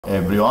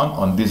Everyone,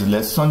 on this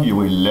lesson you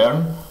will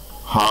learn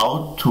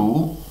how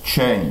to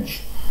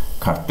change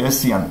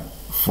Cartesian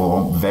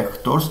form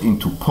vectors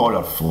into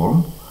polar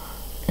form,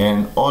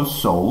 and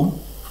also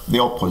the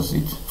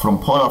opposite, from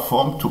polar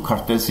form to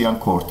Cartesian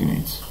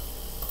coordinates.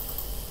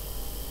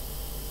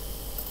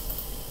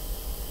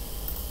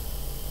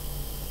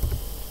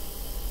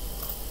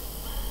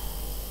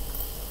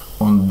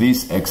 On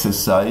this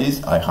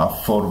exercise I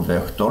have four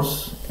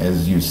vectors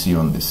as you see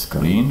on the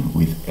screen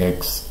with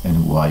x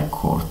and y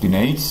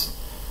coordinates.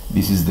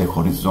 This is the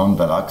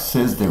horizontal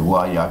axis, the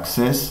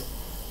y-axis,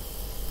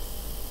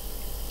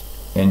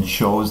 and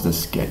shows the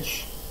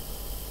sketch.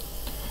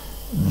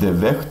 The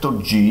vector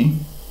g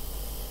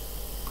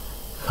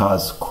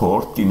has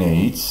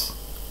coordinates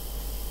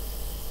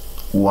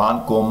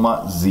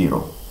 1,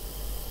 0.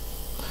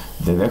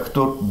 The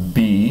vector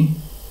b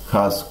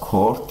has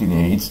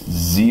coordinates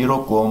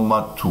 0,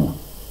 2.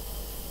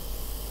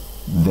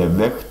 The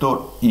vector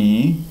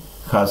e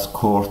has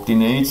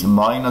coordinates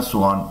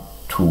 -1,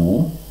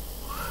 2,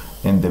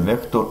 and the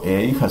vector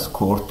a has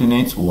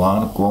coordinates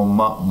 1,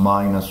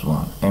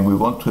 -1. And we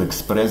want to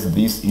express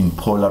this in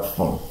polar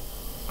form.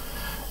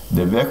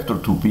 The vector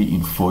to be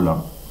in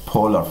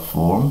polar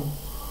form,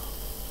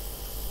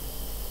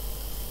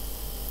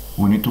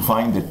 we need to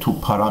find the two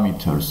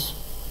parameters,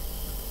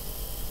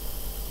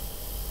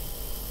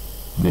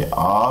 the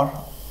r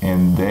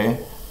and the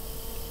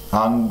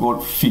angle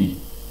phi.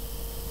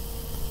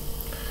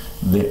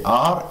 The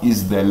r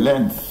is the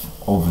length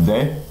of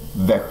the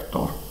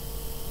vector,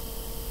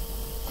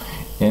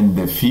 and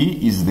the phi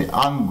is the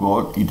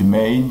angle it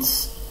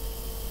makes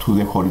to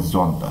the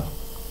horizontal,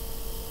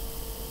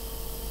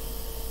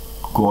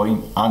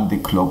 going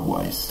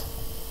anti-clockwise.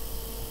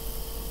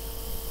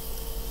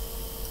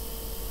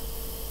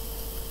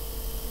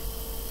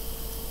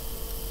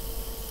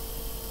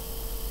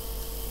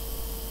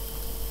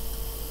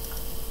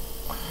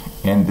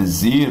 And the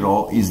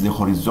 0 is the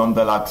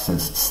horizontal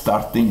axis.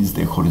 Starting is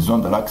the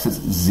horizontal axis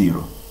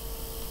 0.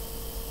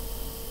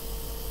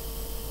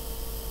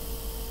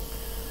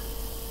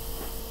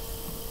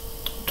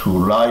 To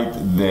write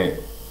the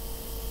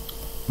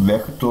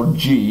vector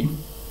g,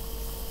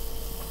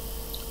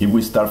 if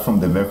we start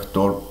from the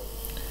vector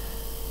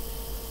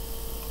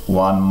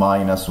 1,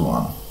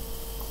 -1.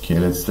 Okay,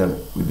 let's start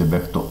with the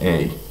vector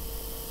a,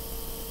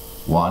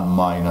 1,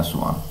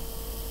 -1.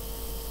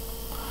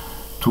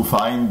 To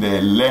find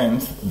the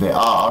length, the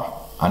r,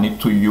 I need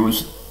to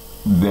use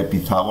the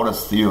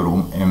Pythagoras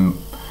theorem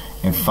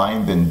and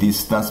find the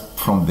distance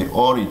from the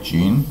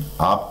origin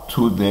up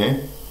to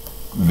the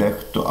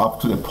vector, up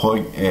to the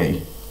point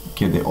A.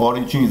 Okay, the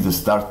origin is the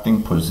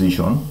starting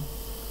position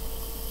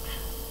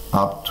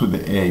up to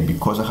the A.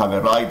 Because I have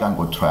a right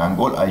angle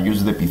triangle, I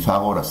use the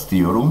Pythagoras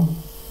theorem.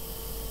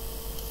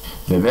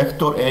 The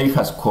vector A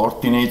has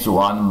coordinates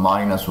 1,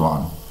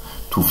 -1.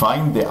 To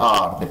find the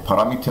r, the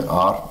parameter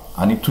r,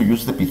 I need to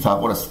use the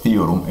Pythagoras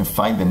theorem and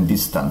find the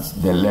distance,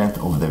 the length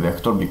of the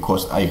vector,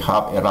 because I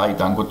have a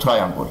right angle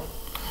triangle.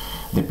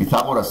 The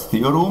Pythagoras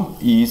theorem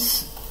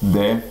is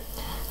the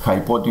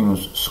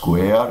hypotenuse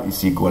square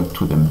is equal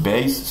to the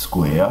base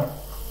square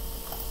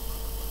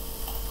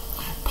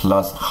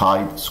plus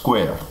height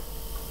square.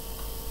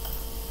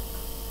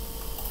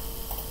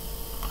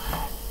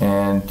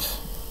 And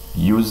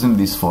using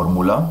this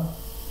formula,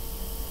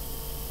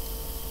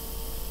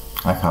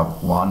 I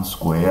have 1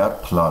 square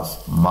plus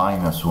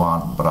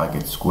 -1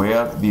 bracket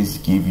square. This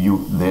gives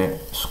you the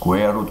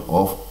square root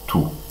of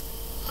 2.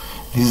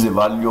 This is the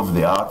value of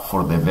the r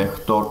for the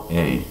vector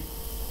A.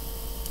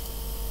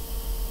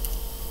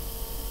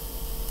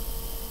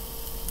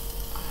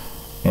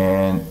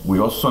 And we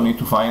also need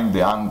to find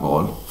the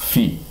angle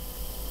phi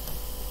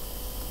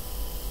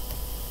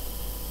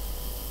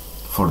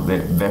for the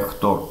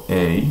vector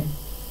A.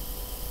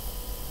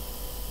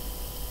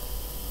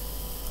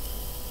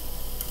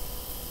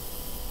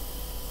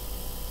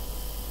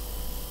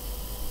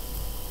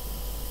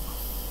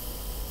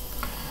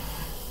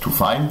 To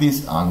find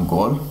this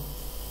angle,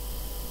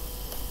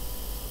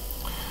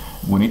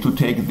 we need to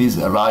take this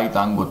right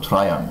angle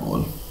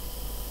triangle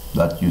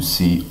that you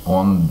see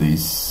on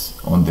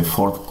the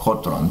fourth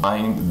quadrant.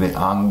 Find the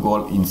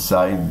angle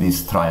inside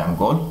this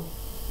triangle,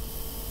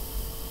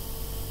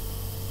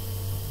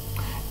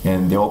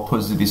 and the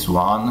opposite is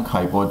 1.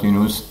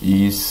 Hypotenuse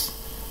is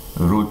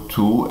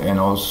 √2, and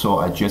also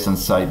adjacent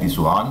side is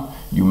 1.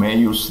 You may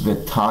use the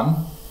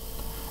tan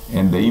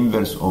and the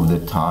inverse of the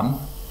tan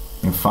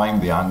and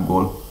find the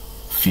angle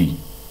phi.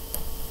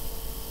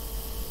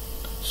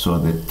 So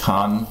the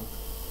tan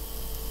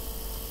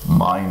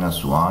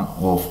 -1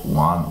 of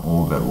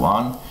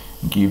 1/1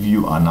 give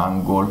you an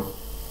angle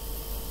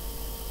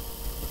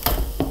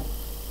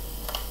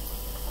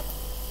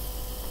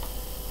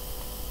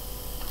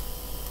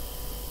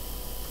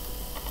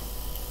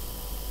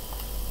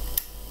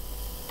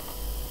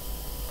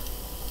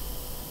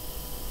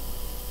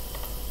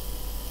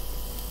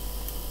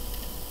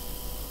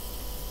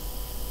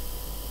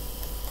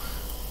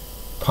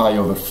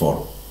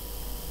π/4.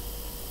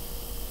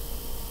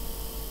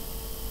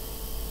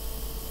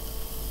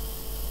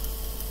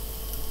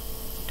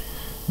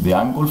 The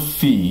angle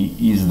phi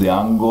is the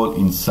angle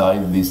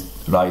inside this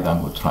right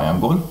angle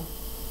triangle.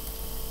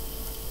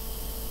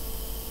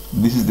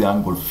 This is the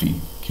angle phi,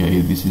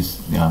 okay? This is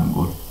the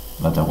angle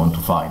that I want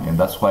to find, and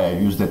that's why I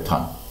use the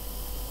tan.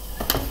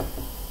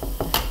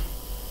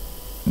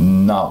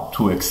 Now,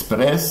 to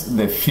express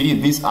the phi,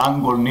 this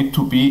angle need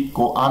to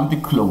go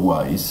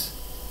anti-clockwise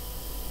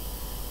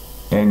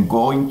and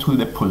go into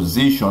the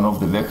position of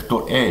the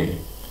vector A.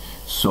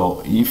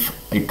 So if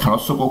I can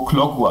also go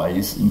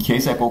clockwise, in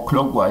case I go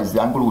clockwise,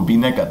 the angle will be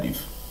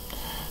negative.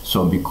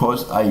 So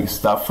because I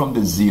start from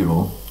the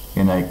 0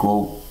 and I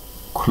go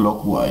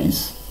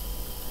clockwise,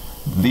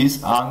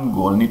 this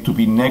angle need to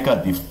be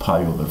negative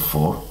pi over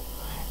 4.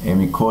 And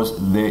because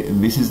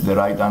this is the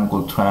right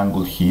angle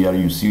triangle here,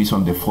 you see it's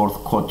on the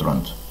 4th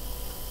quadrant.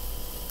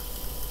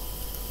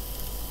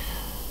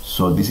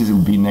 So this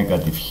will be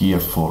negative here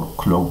for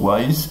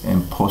clockwise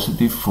and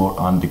positive for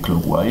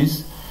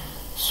anti-clockwise.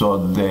 So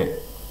the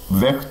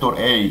vector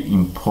A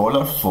in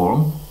polar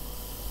form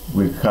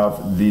will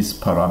have these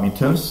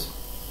parameters.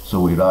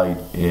 So we write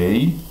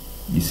A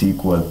is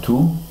equal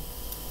to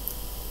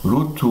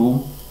root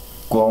 2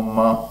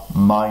 comma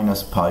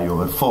minus pi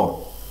over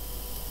 4.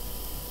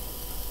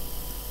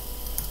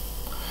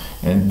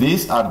 And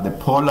these are the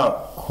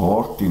polar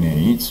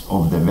coordinates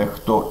of the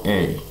vector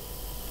A.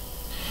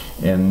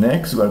 And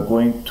next we are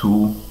going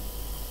to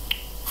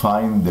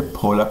find the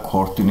polar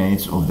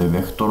coordinates of the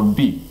vector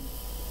B.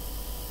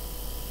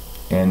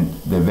 And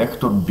the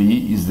vector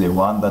B is the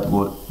one that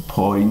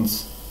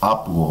points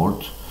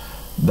upward,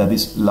 that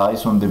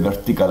lies on the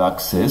vertical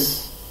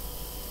axis.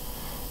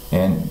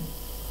 And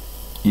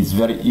it's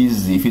very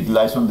easy. If it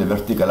lies on the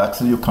vertical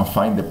axis, you can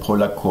find the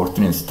polar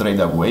coordinates straight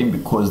away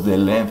because the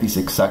length is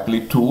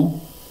exactly 2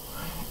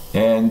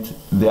 and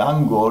the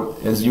angle,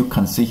 as you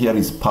can see here,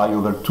 is pi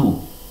over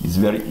 2. It's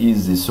very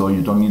easy, so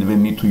you don't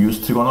even need to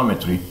use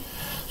trigonometry.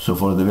 So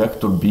for the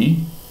vector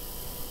B,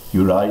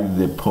 you write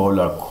the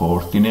polar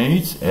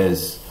coordinates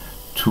as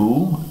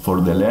 2 for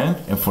the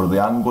length and for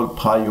the angle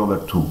pi over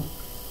 2.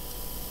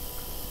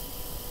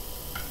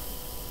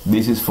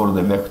 This is for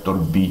the vector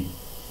B.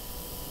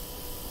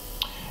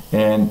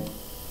 And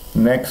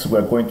next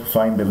we're going to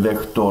find the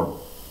vector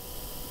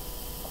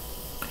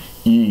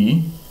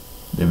E.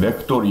 The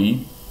vector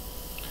E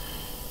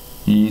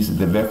is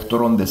the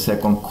vector on the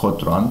 2nd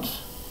quadrant.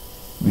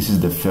 This is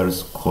the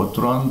 1st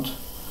quadrant,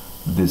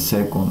 the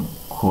 2nd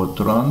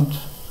quadrant,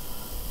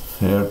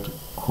 3rd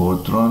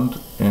quadrant,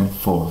 and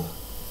 4th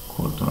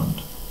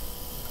quadrant.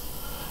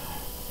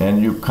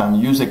 And you can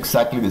use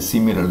exactly the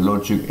similar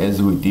logic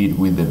as we did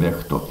with the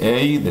vector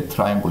A. The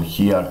triangle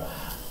here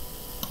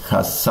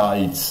has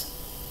sides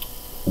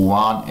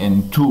 1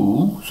 and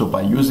 2, so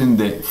by using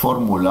the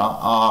formula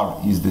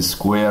R is the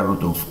square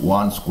root of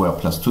 1 square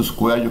plus 2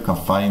 square, you can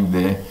find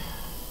the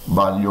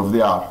value of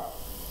the R.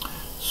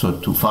 So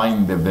to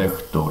find the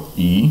vector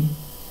E,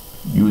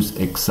 use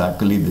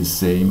exactly the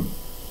same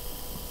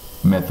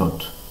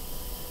method.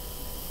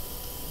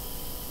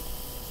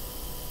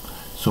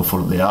 So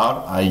for the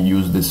R, I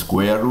use the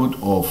square root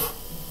of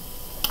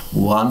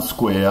 1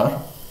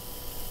 square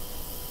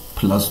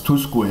plus 2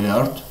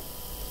 squared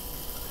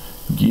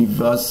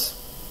give us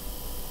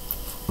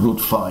root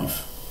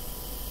 5.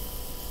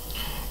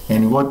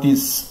 And what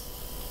is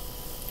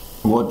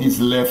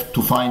left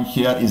to find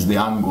here is the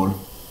angle.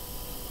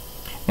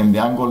 And the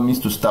angle needs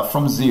to start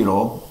from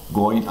 0,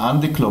 going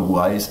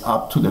anti-clockwise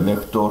up to the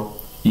vector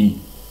E.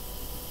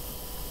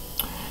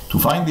 To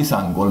find this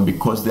angle,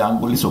 because the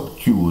angle is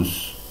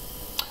obtuse,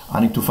 I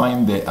need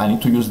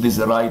to use this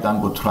right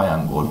angle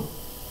triangle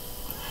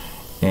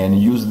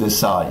and use the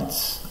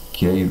sides.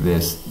 Okay,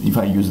 if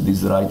I use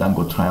this right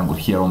angle triangle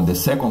here on the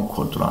 2nd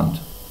quadrant,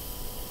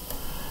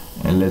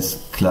 and let's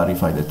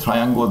clarify the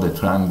triangle. The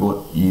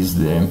triangle is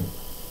the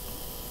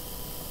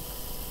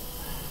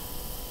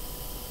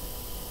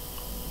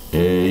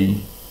A,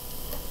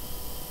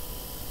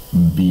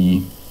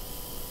 B,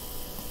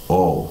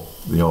 O,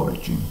 the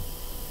origin.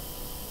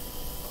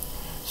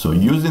 So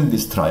using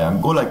this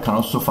triangle, I can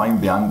also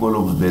find the angle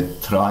of the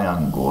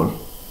triangle,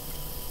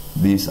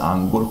 this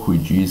angle,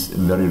 which is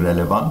very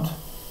relevant.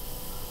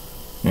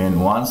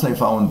 And once I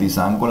found this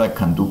angle, I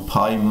can do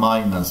pi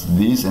minus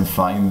this and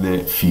find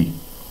the phi.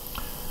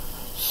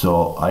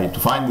 So to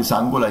find this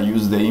angle, I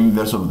use the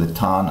inverse of the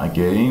tan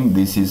again.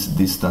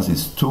 Distance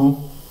is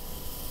 2.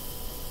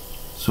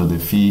 So the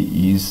phi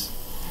is,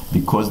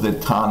 because the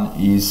tan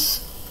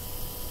is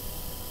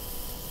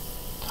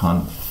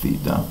tan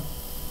theta,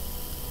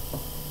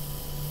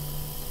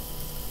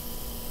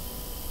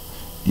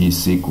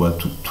 is equal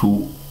to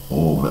 2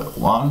 over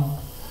 1.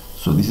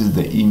 So this is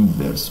the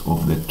inverse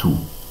of the 2.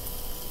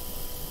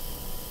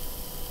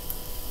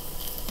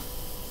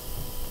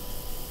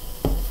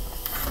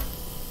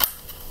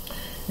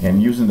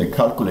 And using the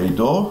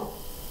calculator,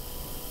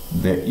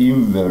 the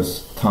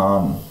inverse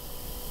tan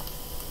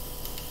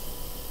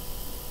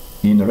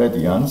in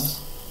radians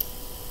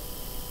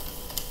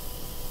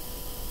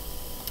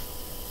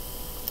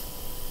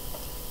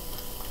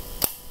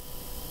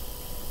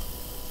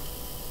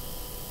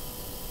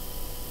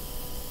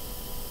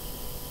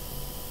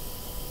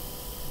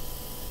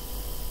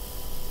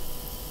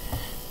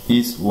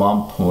is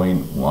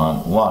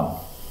 1.11.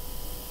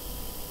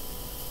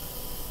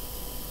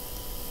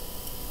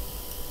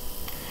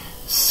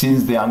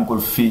 Since the angle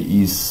phi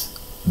is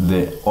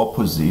the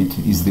opposite,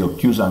 is the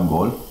obtuse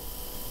angle,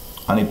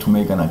 I need to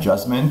make an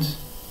adjustment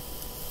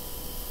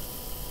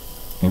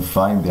and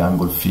find the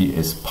angle phi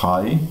as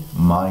pi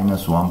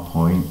minus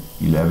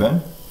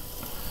 1.11.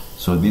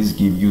 So this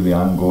gives you the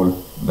angle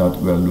that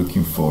we are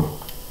looking for.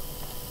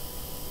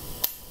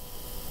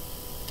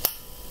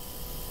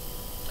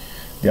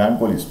 The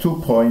angle is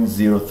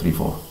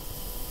 2.034.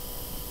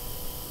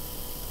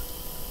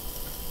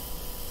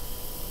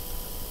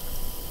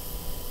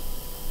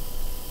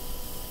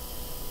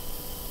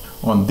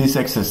 On this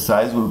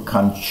exercise, we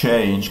can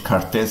change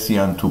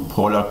Cartesian to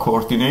polar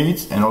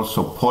coordinates and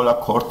also polar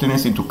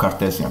coordinates into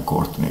Cartesian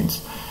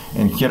coordinates.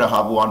 And here I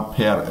have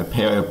a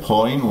pair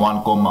point,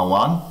 1,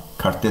 1,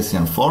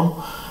 Cartesian form,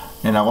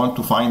 and I want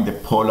to find the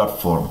polar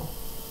form.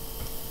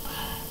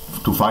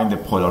 To find the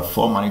polar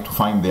form, I need to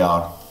find the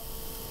r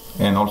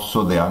and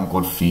also the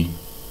angle phi.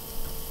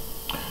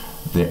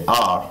 The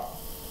r,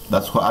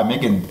 that's why I'm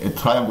making a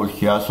triangle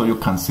here so you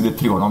can see the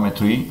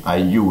trigonometry I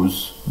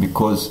use,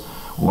 because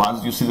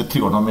once you see the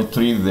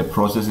trigonometry, the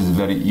process is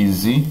very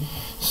easy.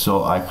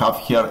 So I have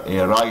here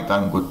a right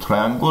angle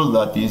triangle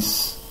that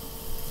is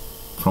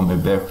from a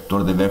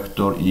vector. The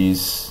vector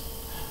is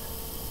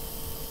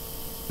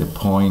the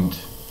point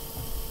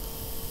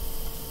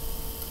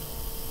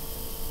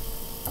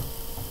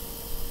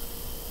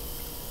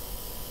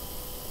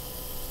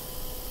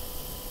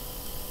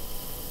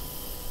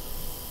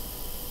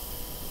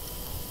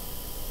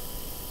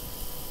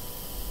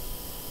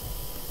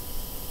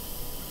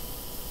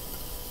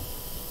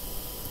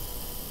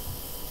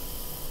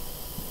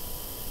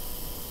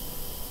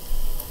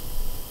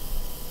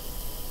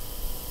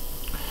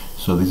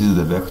so this is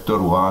the vector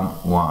 1,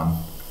 1,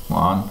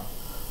 1,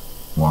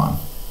 1.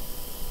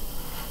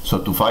 So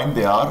to find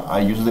the r, I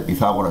use the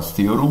Pythagoras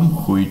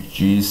theorem,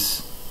 which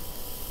is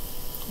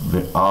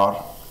the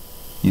r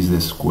is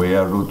the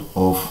square root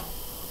of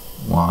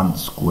 1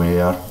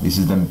 square. This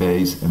is the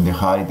base and the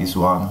height is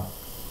 1.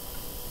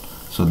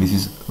 So this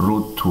is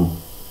root 2.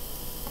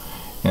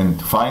 And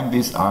to find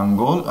this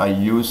angle, I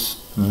use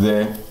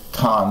the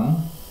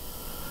tan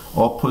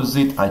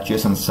opposite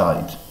adjacent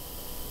side.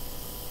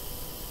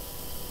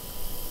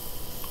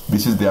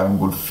 This is the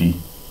angle phi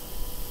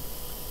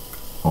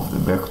of the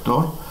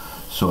vector,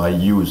 so I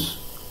use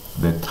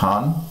the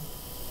tan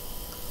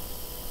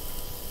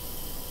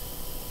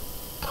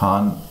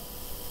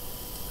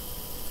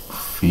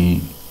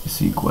phi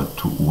is equal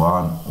to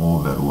 1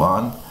 over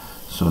 1,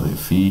 so the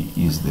phi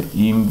is the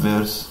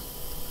inverse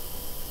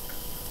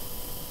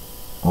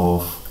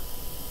of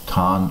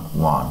tan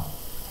 1.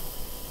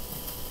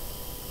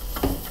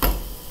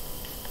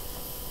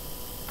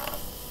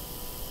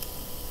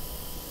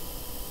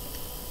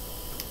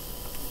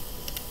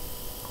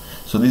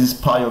 So this is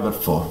pi over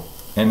 4.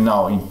 And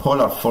now in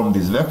polar form,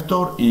 this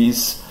vector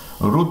is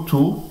root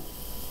 2.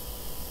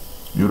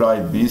 You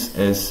write this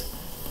as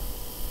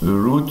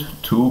root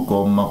 2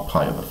 comma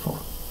pi over 4.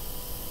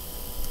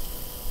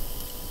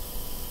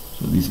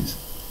 So this is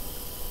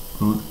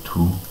root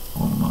 2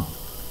 comma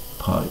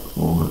pi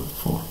over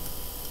 4.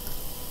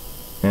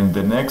 And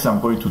the next I'm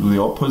going to do the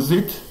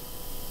opposite,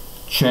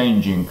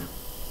 changing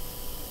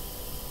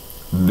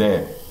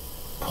the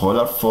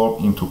polar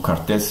form into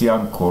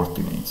Cartesian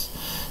coordinates.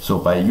 So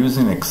by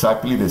using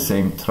exactly the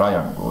same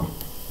triangle,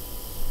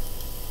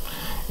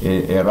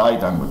 a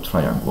right angle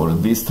triangle,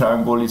 this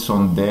triangle is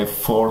on the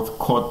fourth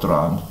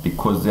quadrant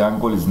because the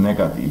angle is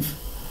negative.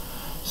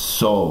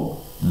 So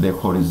the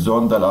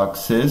horizontal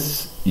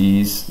axis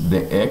is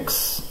the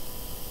x.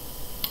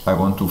 I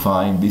want to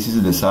find, this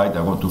is the side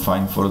I want to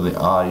find for the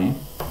I.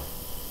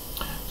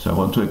 So I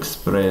want to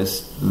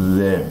express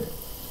the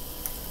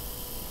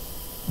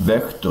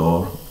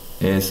vector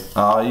as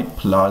I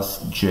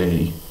plus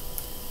j.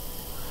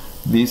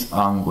 This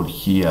angle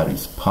here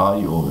is pi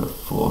over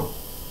 4.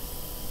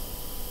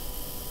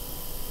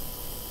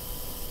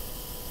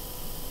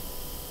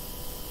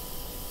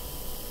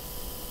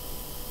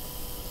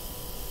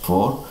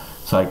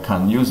 So I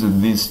can use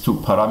these two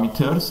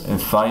parameters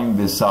and find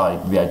the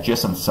side, the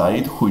adjacent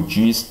side, which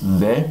is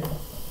the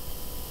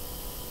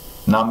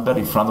number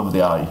in front of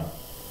the I.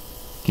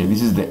 Okay,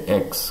 this is the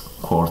x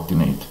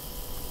coordinate.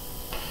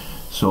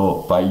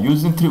 So by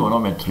using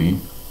trigonometry,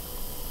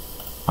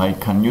 I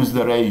can use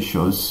the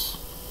ratios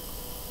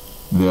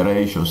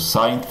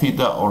sine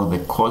theta or the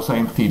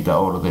cosine theta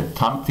or the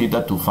tan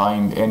theta to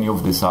find any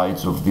of the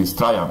sides of this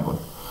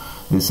triangle.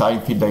 The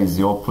sine theta is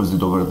the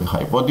opposite over the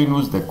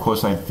hypotenuse, the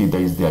cosine theta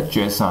is the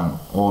adjacent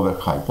over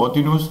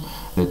hypotenuse,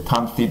 the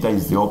tan theta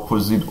is the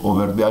opposite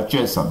over the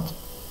adjacent.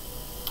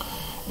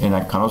 And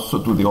I can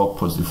also do the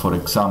opposite. For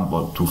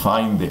example, to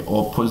find the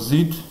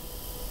opposite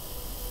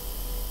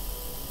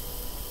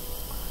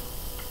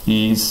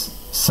is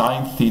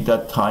sine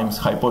theta times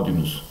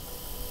hypotenuse.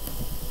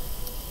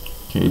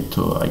 Okay,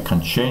 so I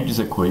can change this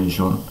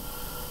equation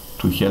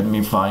to help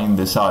me find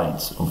the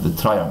sides of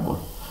the triangle.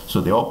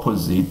 So the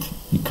opposite,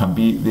 it can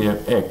be their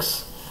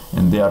x,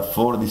 and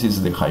therefore this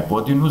is the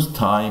hypotenuse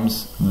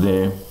times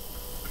the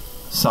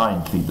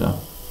sine theta.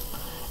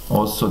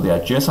 Also the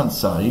adjacent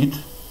side,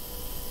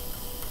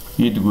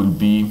 it will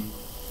be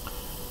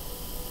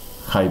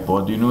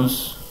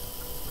hypotenuse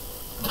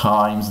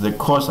times the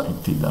cosine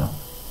theta.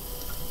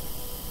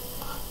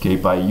 Okay,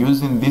 by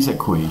using these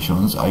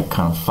equations I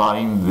can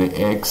find the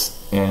x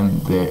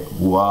and the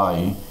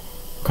y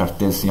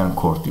Cartesian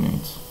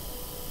coordinates.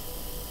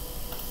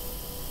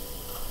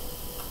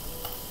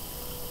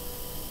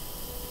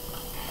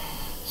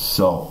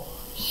 So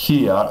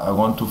here I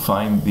want to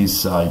find this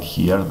side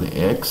here, the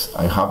x.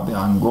 I have the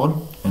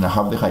angle and I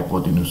have the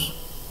hypotenuse.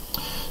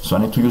 So I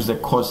need to use the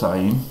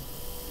cosine.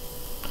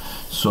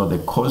 So the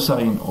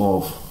cosine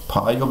of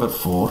pi over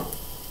 4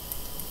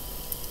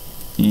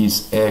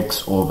 is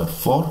x over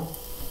 4.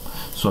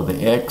 So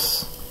the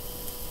x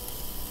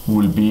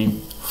will be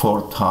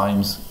 4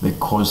 times the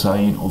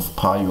cosine of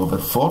pi over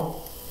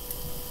 4.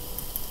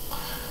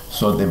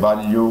 So the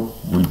value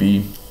will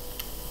be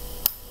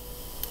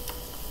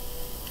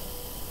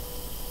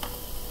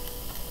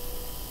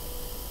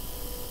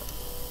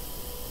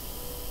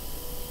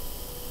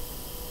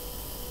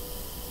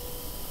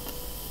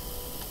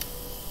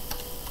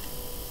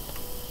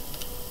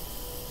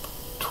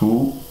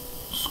 2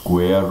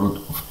 square root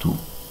of 2.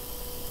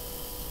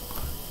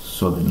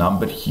 So the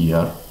number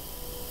here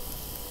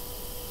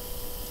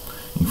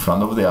in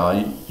front of the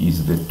I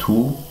is the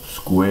 2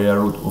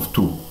 square root of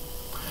 2.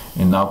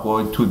 And now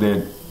going to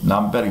the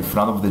number in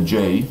front of the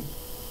j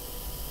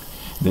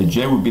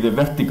will be the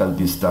vertical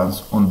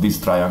distance on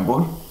this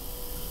triangle.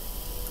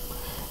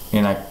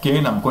 And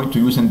again I'm going to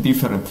use a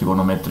different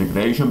trigonometric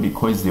relation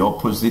because the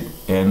opposite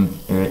and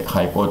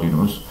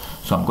hypotenuse.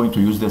 So I'm going to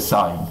use the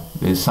sine.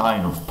 The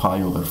sine of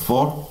pi over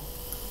 4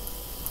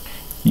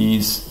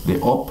 is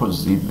the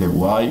opposite, the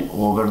y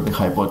over the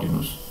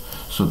hypotenuse.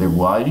 So the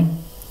y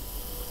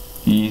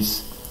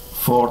is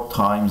 4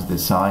 times the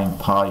sine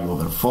pi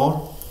over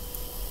 4.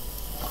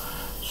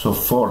 So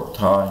 4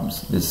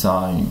 times the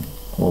sine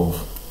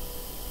of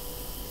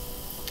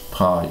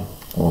pi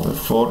over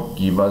 4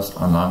 give us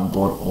an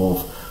angle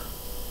of,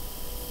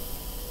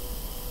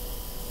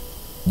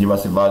 give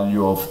us a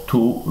value of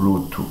 2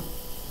 root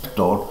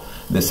 2.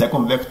 The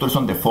second vector is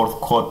on the fourth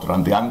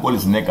quadrant. The angle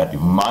is negative.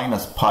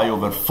 Minus pi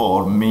over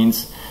 4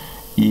 means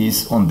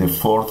is on the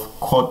fourth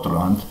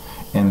quadrant,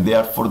 and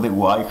therefore the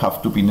y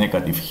have to be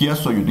negative here,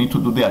 so you need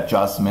to do the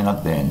adjustment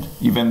at the end.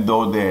 Even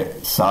though the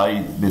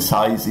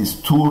size is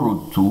 2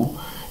 root 2,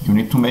 you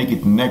need to make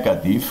it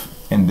negative,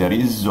 and the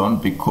reason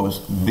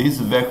because this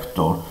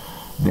vector,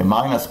 the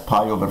minus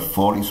pi over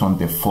 4, is on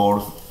the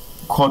fourth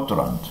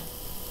quadrant.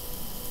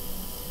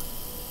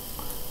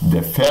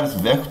 The first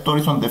vector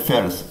is on the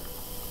first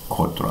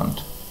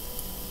quadrant.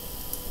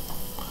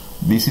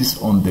 This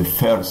is on the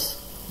first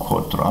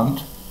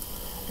quadrant,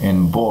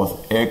 and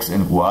both x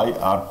and y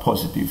are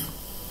positive.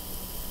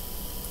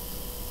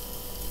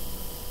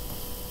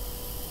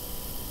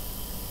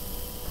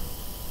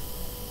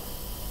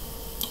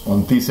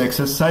 On this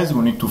exercise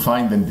we need to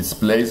find the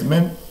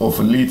displacement of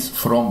leads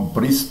from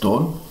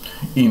Bristol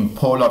in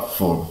polar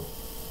form.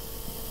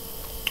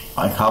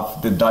 I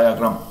have the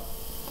diagram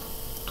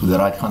to the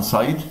right hand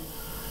side,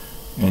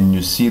 and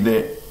you see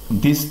the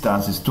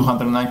distance is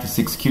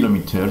 296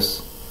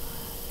 kilometers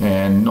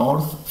and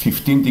north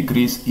 15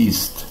 degrees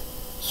east,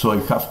 so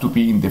it have to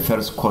be in the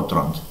first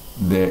quadrant.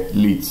 The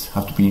leads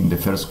have to be in the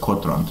first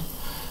quadrant.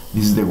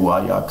 This is the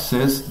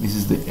y-axis, this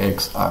is the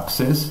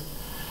x-axis,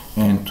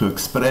 and to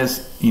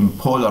express in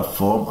polar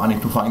form I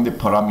need to find the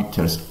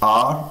parameters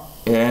r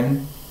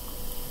and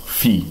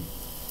phi.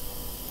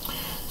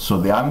 So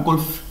the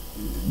angle,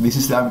 this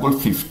is the angle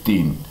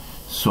 15.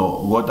 So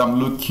what I'm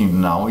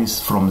looking now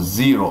is from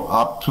 0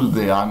 up to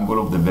the angle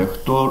of the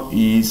vector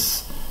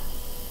is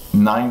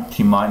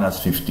 90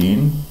 minus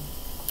 15.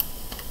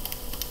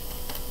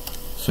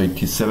 So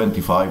it is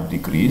 75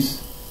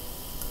 degrees.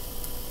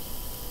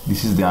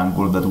 This is the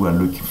angle that we are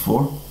looking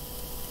for.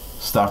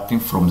 Starting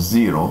from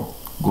 0,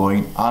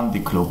 going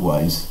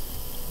anti-clockwise.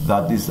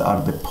 That is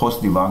are the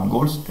positive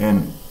angles,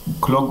 and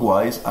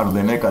clockwise are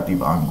the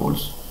negative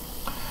angles.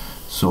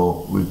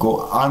 So we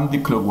go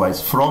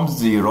anti-clockwise from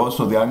 0,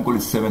 so the angle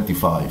is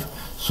 75.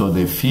 So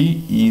the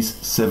phi is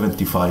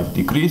 75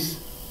 degrees.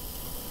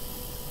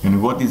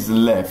 And what is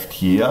left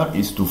here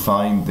is to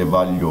find the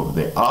value of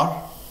the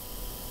r.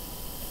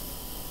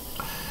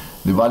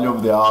 The value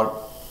of the r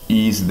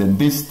is the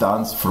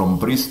distance from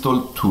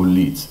Bristol to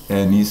Leeds,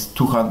 and is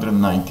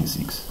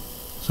 296.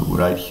 So we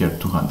write here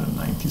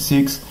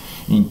 296.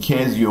 In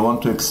case you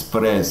want to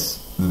express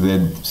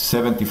the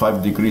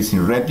 75 degrees in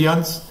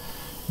radians,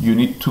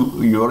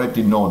 you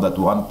already know that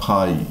 1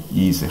 pi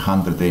is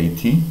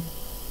 180,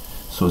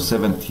 so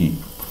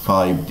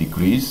 75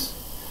 degrees,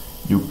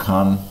 you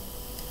can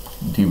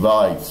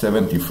divide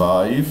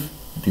 75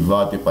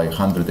 divided by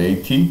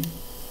 180,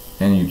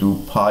 and you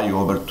do pi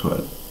over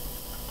 12.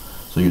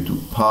 So you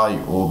do pi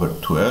over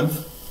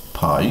 12,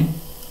 pi,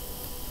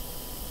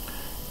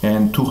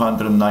 and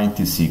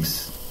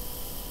 296.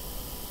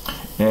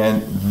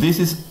 And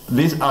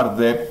these are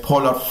the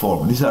polar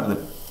form. These are the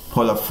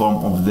polar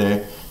form of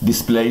the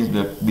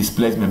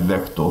displacement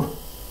vector.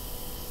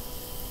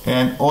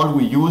 And all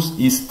we use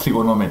is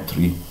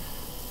trigonometry,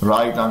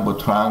 right angle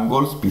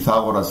triangles,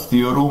 Pythagoras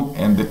theorem,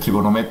 and the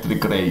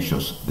trigonometric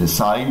ratios, the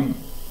sine,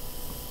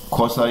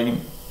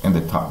 cosine, and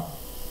the tan.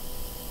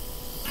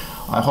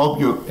 I hope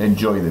you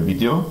enjoy the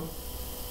video.